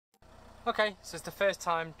Okay, so it's the first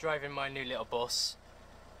time driving my new little bus.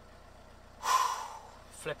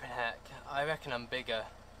 Flipping heck, I reckon I'm bigger.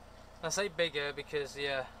 I say bigger because,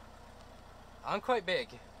 yeah, I'm quite big.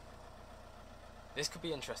 This could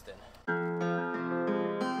be interesting.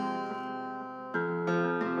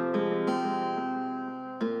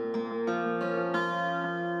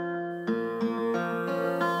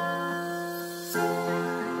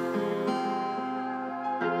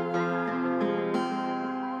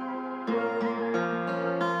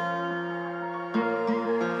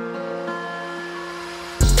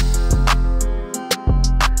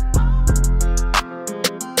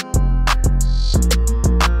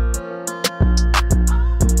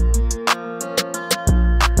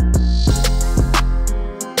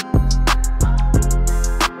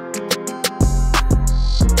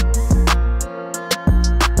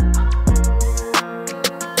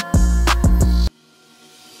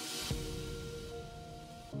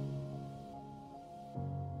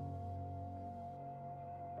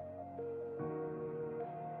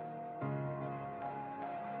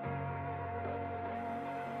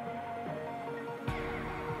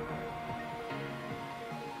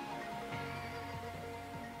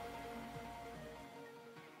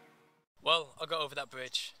 Well, I got over that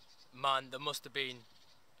bridge. Man, there must have been,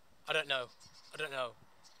 I don't know.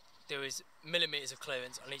 There was millimetres of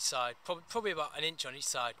clearance on each side, probably about an inch on each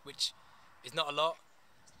side, which is not a lot.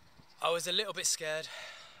 I was a little bit scared.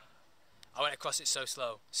 I went across it so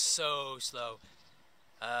slow.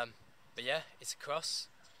 But yeah, it's across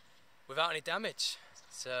without any damage.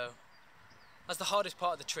 So that's the hardest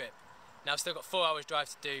part of the trip. Now I've still got 4 hours drive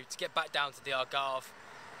to do to get back down to the Algarve.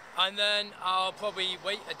 And then I'll probably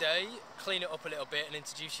wait a day, clean it up a little bit and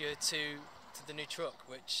introduce you to the new truck,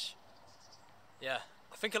 which, yeah,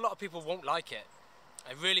 I think a lot of people won't like it.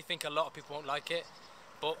 I really think a lot of people won't like it,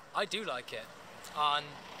 but I do like it, and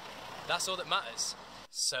that's all that matters.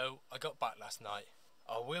 So I got back last night.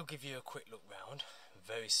 I will give you a quick look round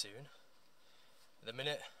very soon. At the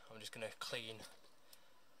minute, I'm just going to clean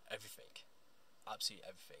everything, absolutely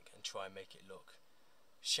everything, and try and make it look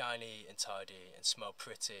shiny and tidy and smell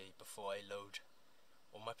pretty before I load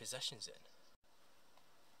all my possessions in.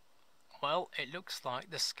 Well, it looks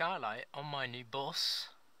like the skylight on my new bus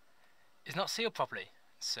is not sealed properly,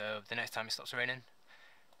 so the next time it stops raining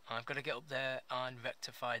I've got to get up there and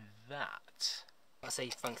rectify that. I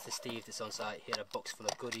say thanks to Steve that's on site. He had a box full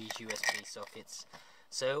of goodies, USB sockets,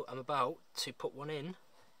 so I'm about to put one in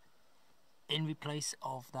replace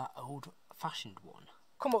of that old fashioned one.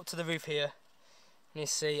 Come up to the roof here. You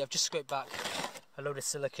see, I've just scraped back a load of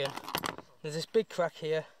silicone. There's this big crack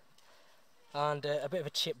here and a bit of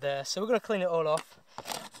a chip there, so we're going to clean it all off.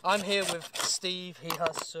 I'm here with Steve. He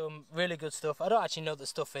has some really good stuff. I don't actually know what the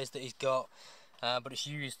stuff is that he's got, but it's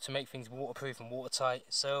used to make things waterproof and watertight.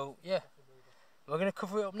 So yeah, we're going to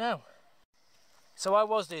cover it up now. So I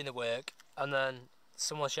was doing the work and then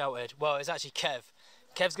someone shouted, well, it's actually Kev.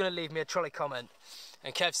 Kev's going to leave me a trolley comment.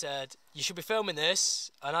 And Kev said, you should be filming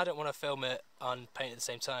this, and I don't want to film it and paint at the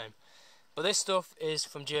same time. But this stuff is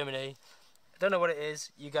from Germany. I don't know what it is.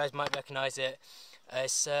 You guys might recognise it.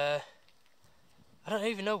 It's, I don't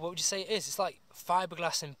even know, what would you say it is? It's like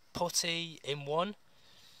fiberglass and putty in one.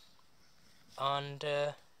 And,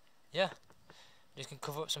 yeah, just can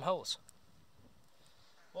cover up some holes.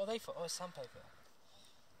 What are they for? Oh, it's sandpaper.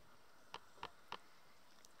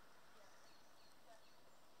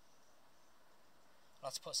 I'll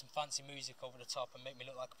have to put some fancy music over the top and make me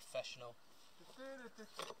look like a professional.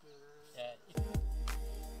 Yeah.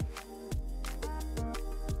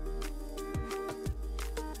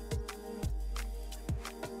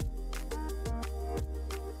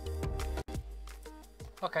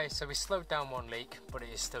 Okay, so we slowed down one leak, but it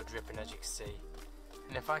is still dripping, as you can see.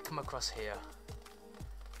 And if I come across here,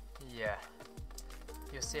 yeah,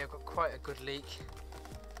 you'll see I've got quite a good leak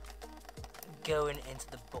going into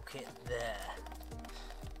the bucket there.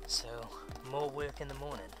 So, more work in the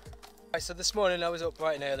morning. Right, so this morning I was up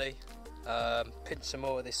bright and early, pinched some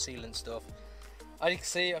more of this sealant stuff. As you can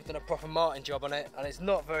see, I've done a proper marting job on it, and it's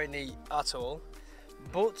not very neat at all,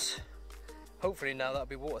 but hopefully now that'll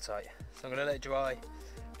be watertight. So I'm going to let it dry,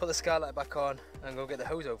 put the skylight back on, and go get the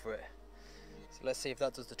hose over it. So let's see if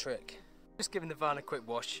that does the trick. Just giving the van a quick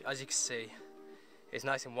wash. As you can see, it's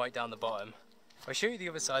nice and white down the bottom. If I show you the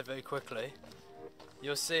other side very quickly,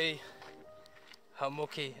 you'll see how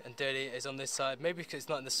mucky and dirty it is on this side. Maybe because it's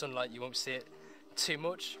not in the sunlight you won't see it too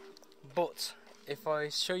much, but if I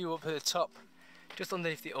show you up at the top, just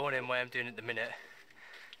underneath the awning where I'm doing it at the minute,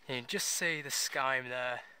 you can just see the skime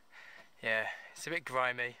there. Yeah, it's a bit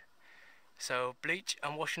grimy, so bleach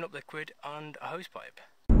and washing up liquid and a hose pipe.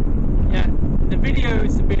 Yeah, the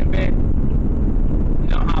videos have been a bit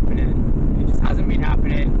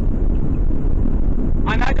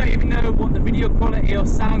your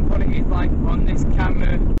sound quality is like on this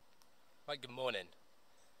camera. Right, good morning.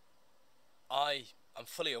 I am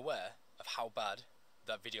fully aware of how bad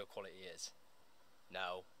that video quality is.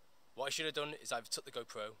 Now, what I should have done is I've took the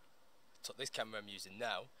GoPro, took this camera I'm using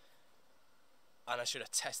now, and I should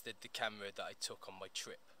have tested the camera that I took on my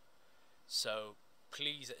trip. So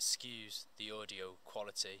please excuse the audio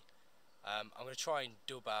quality. I'm going to try and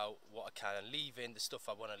dub out what I can and leave in the stuff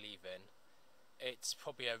I want to leave in. It's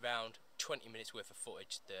probably around 20 minutes worth of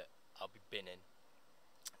footage that I'll be binning.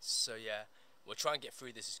 So yeah, we'll try and get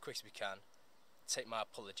through this as quick as we can. Take my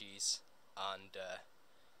apologies, and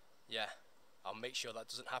yeah, I'll make sure that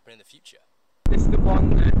doesn't happen in the future. This is the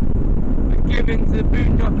one that I've given to the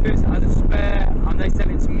boondockers as a spare, and they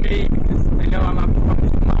sent it to me because they know I'm having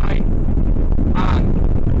problems with mine.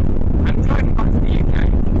 And I'm driving back to the UK,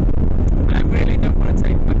 and I really don't want to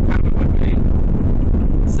take my camera with me.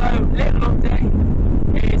 So, little update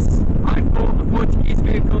is I bought a Portuguese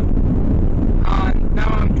vehicle, and now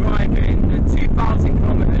I'm driving the 2,000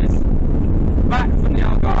 kilometres back from the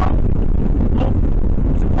Algarve up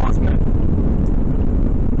to Portsmouth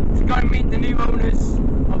to go and meet the new owners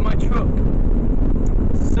of my truck.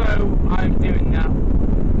 So I'm doing that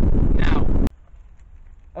now.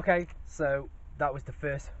 Okay, so that was the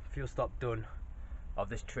first fuel stop done of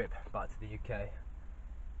this trip back to the UK.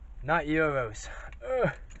 €90,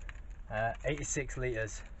 86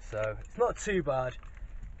 litres, so it's not too bad.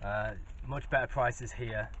 Much better prices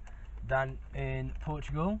here than in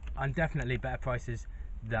Portugal, and definitely better prices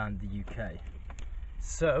than the UK.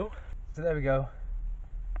 So there we go,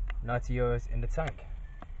 €90 in the tank.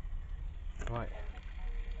 Right,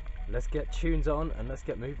 let's get tunes on and let's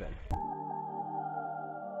get moving.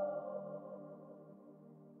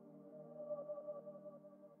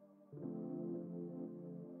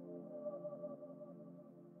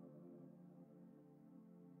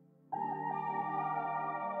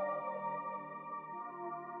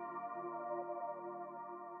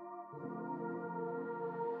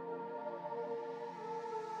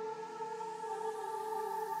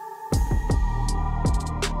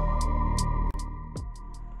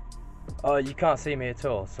 Oh, you can't see me at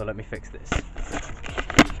all, so let me fix this.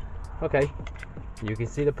 Okay, you can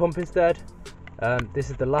see the pump instead.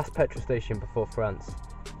 This is the last petrol station before France,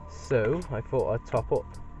 so I thought I'd top up.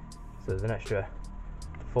 So there's an extra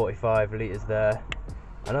 45 litres there,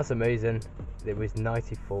 and that's amazing. It was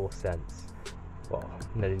 94 cents, well,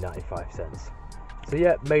 nearly 95 cents. So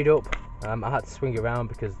yeah, made up. I had to swing around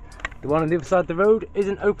because the one on the other side of the road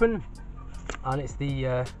isn't open, and it's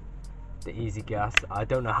the easy gas. I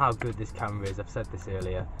don't know how good this camera is, I've said this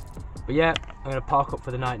earlier, but yeah, I'm going to park up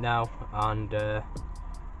for the night now and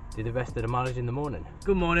do the rest of the mileage in the morning.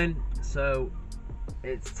 Good morning. So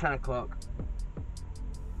it's 10 o'clock.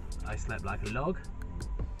 I slept like a log.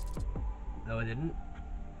 No, I didn't.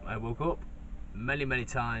 I woke up many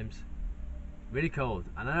times, really cold,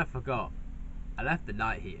 and then I forgot I left the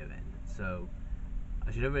night heater in, so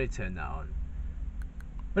I should have really turned that on.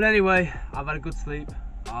 But anyway, I've had a good sleep.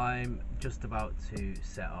 I'm just about to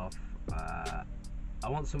set off. I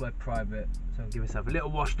want somewhere private, so I'll give myself a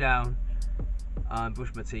little wash down and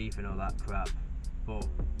brush my teeth and all that crap, but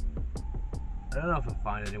I don't know if I'll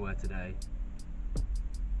find anywhere today.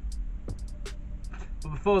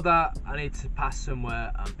 But before that, I need to pass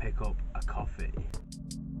somewhere and pick up a coffee.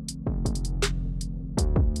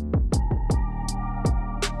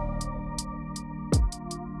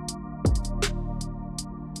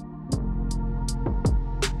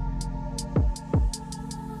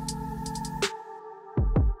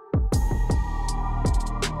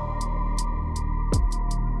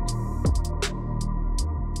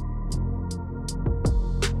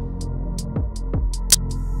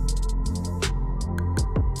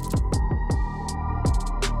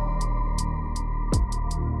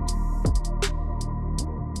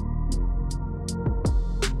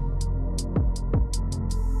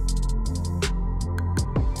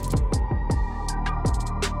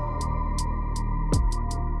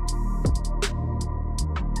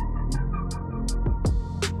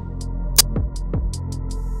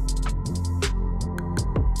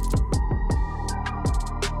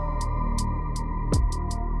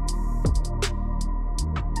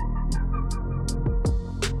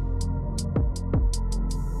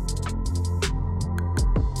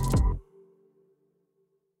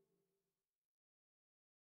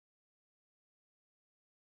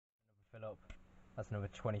 Fill up, that's another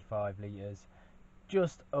 25 litres,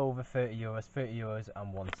 just over €30, €30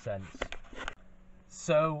 and 1 cent.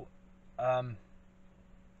 So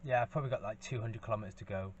yeah, I've probably got like 200 kilometers to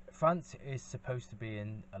go. France is supposed to be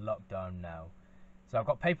in a lockdown now, so I've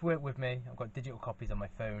got paperwork with me, I've got digital copies on my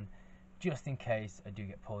phone, just in case I do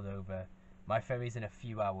get pulled over. My ferry's in a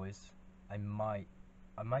few hours. I'm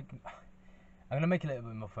gonna make a little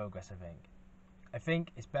bit more progress, I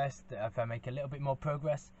think it's best that if I make a little bit more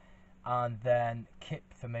progress and then kip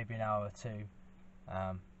for maybe an hour or two.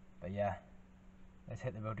 But yeah, let's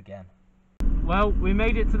hit the road again. Well, we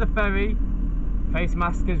made it to the ferry, face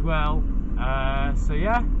mask as well. So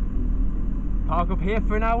yeah, park up here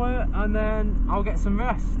for an hour and then I'll get some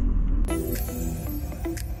rest.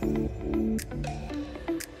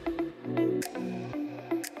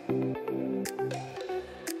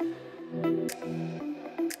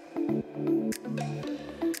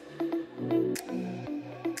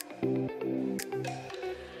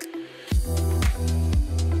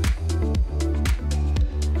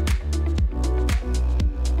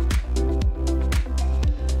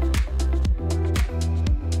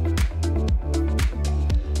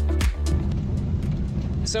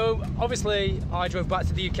 So obviously I drove back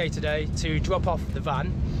to the UK today to drop off the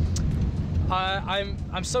van.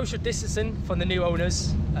 I'm social distancing from the new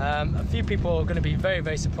owners. A few people are going to be very,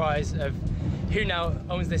 very surprised of who now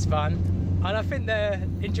owns this van, and I think they're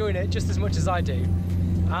enjoying it just as much as I do.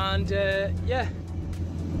 And yeah,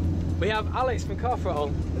 we have Alex from Car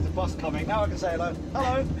Throttle. There's a bus coming, now I can say hello.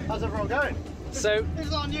 Hello, how's everyone going? So this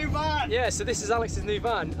is our new van! Yeah, so this is Alex's new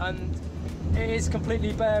van, and it is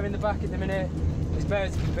completely bare in the back at the minute. As bare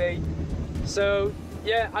as it can be. So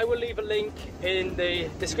yeah, I will leave a link in the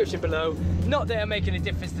description below. Not that it'll make any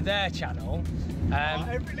difference to their channel.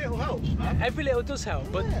 Every little helps, man. Every little does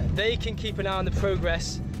help, but yeah, they can keep an eye on the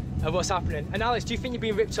progress of what's happening. And Alex, do you think you're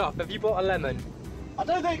being ripped off? Have you bought a lemon? I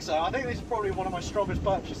don't think so. I think this is probably one of my strongest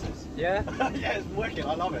purchases. Yeah? Yeah, it's wicked.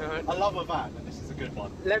 I love it. Right. I love a van, and this is a good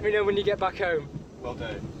one. Let me know when you get back home. Will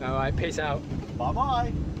do. Alright, peace out.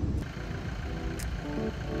 Bye-bye.